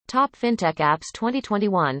Top Fintech Apps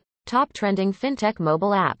 2021, Top Trending Fintech Mobile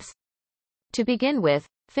Apps. To begin with,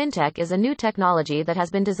 Fintech is a new technology that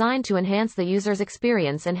has been designed to enhance the user's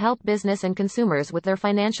experience and help business and consumers with their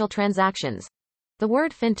financial transactions. The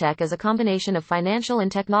word fintech is a combination of financial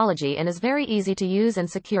and technology and is very easy to use and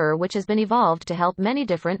secure, which has been evolved to help many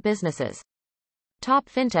different businesses. Top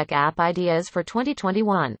Fintech App Ideas for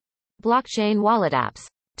 2021. Blockchain Wallet Apps.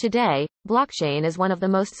 Today, blockchain is one of the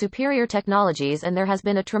most superior technologies and there has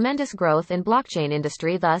been a tremendous growth in blockchain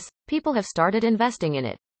industry, thus, people have started investing in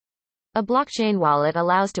it. A blockchain wallet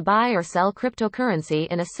allows to buy or sell cryptocurrency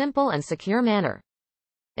in a simple and secure manner.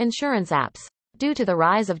 Insurance apps. Due to the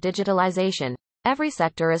rise of digitalization, every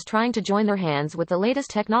sector is trying to join their hands with the latest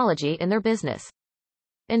technology in their business.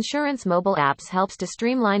 Insurance mobile apps helps to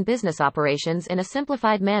streamline business operations in a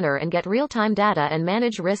simplified manner and get real-time data and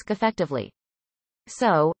manage risk effectively.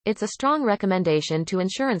 So, it's a strong recommendation to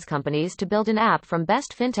insurance companies to build an app from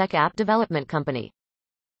best fintech app development company.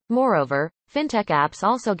 Moreover, fintech apps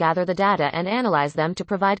also gather the data and analyze them to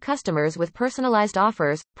provide customers with personalized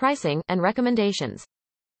offers, pricing, and recommendations.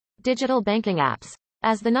 Digital banking apps.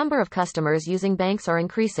 As the number of customers using banks are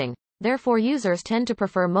increasing, therefore users tend to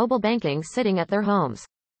prefer mobile banking sitting at their homes.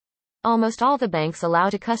 Almost all the banks allow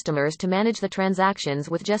to customers to manage the transactions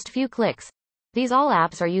with just few clicks. These all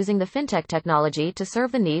apps are using the fintech technology to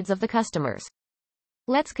serve the needs of the customers.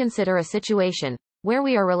 Let's consider a situation where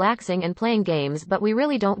we are relaxing and playing games, but we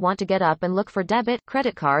really don't want to get up and look for debit,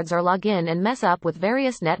 credit cards or log in and mess up with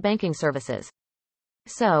various net banking services.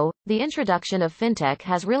 So, the introduction of fintech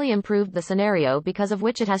has really improved the scenario, because of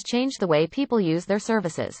which it has changed the way people use their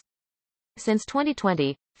services. Since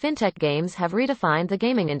 2020, fintech games have redefined the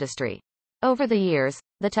gaming industry. Over the years,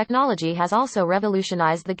 the technology has also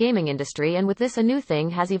revolutionized the gaming industry, and with this a new thing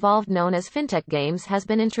has evolved known as fintech games has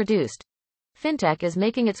been introduced. Fintech is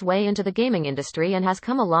making its way into the gaming industry and has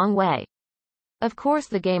come a long way. Of course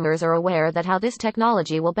the gamers are aware that how this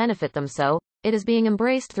technology will benefit them, so it is being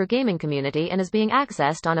embraced through gaming community and is being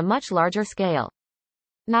accessed on a much larger scale.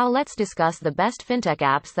 Now let's discuss the best fintech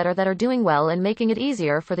apps that are doing well and making it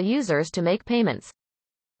easier for the users to make payments.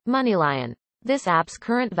 MoneyLion. This app's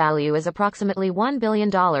current value is approximately $1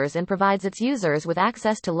 billion and provides its users with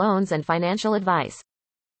access to loans and financial advice.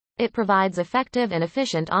 It provides effective and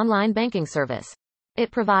efficient online banking service.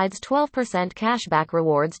 It provides 12% cashback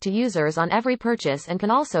rewards to users on every purchase and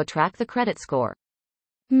can also track the credit score.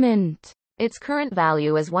 Mint. Its current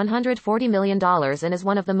value is $140 million and is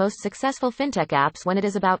one of the most successful fintech apps when it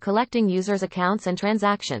is about collecting users' accounts and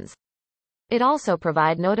transactions. It also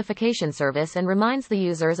provides notification service and reminds the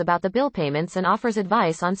users about the bill payments and offers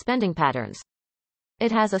advice on spending patterns.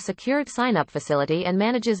 It has a secured sign-up facility and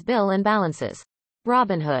manages bill and balances.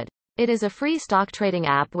 Robinhood. It is a free stock trading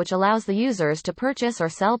app which allows the users to purchase or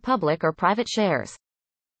sell public or private shares.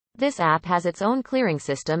 This app has its own clearing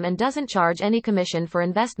system and doesn't charge any commission for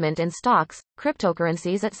investment in stocks,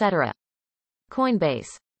 cryptocurrencies, etc. Coinbase.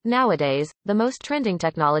 Nowadays, the most trending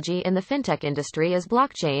technology in the fintech industry is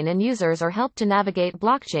blockchain, and users are helped to navigate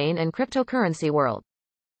blockchain and cryptocurrency world.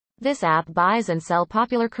 This app buys and sells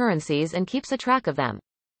popular currencies and keeps a track of them.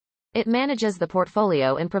 It manages the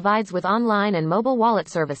portfolio and provides with online and mobile wallet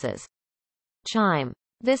services. Chime.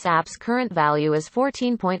 This app's current value is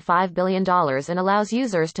 $14.5 billion and allows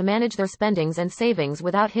users to manage their spendings and savings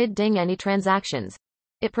without hiding any transactions.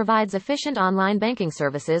 It provides efficient online banking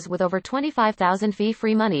services with over 25,000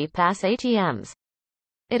 fee-free money pass ATMs.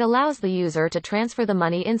 It allows the user to transfer the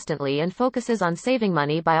money instantly and focuses on saving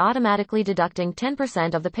money by automatically deducting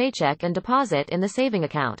 10% of the paycheck and deposit in the saving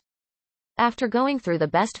account. After going through the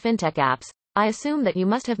best fintech apps, I assume that you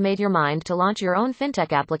must have made your mind to launch your own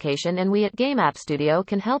fintech application, and we at Game App Studio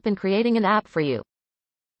can help in creating an app for you.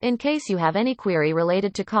 In case you have any query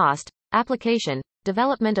related to cost, application,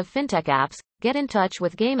 development of fintech apps, get in touch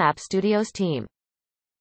with Game App Studio's team.